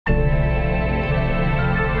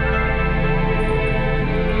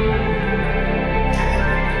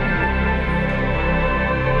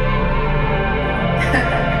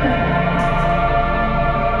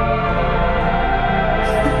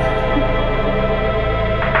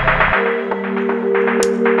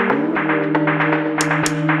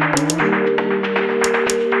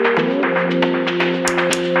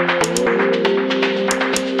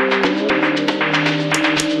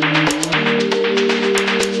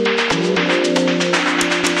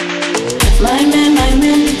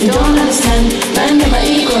You don't understand. Man, you're my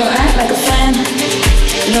ego, don't act like a fan.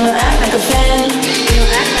 You don't act like a fan. You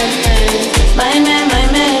don't act like a fan. My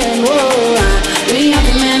man, whoa. We are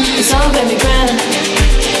the men, it's all very grand.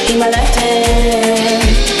 In my left hand.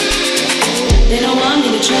 They don't want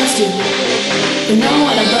me to trust you. They know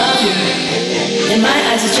what above you. In my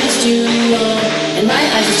eyes it's just you. In my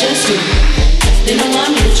eyes it's just you. They don't want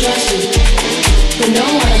me to trust you. They know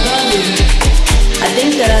what above you. I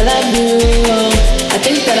think that I love you. I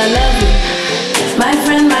think that I love you. My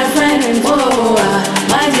friend, whoa,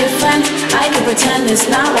 my dear friend. I can pretend it's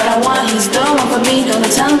not what I want. He's the one for me, don't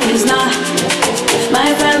tell me he's not. My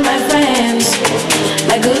friends,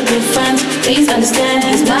 my good friends. Please understand,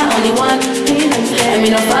 he's my only one. And we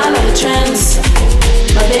don't follow the trends.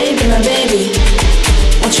 My baby,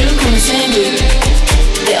 won't you come and save me?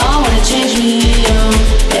 They all wanna change me,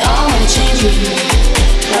 they all wanna change me.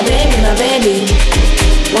 My baby,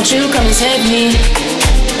 won't you come and save me?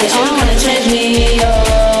 They all wanna change me,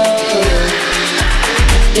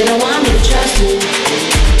 They don't want me to trust you.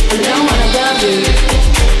 They don't wanna love you.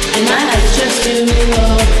 In my eyes it's just you,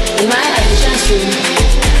 in my eyes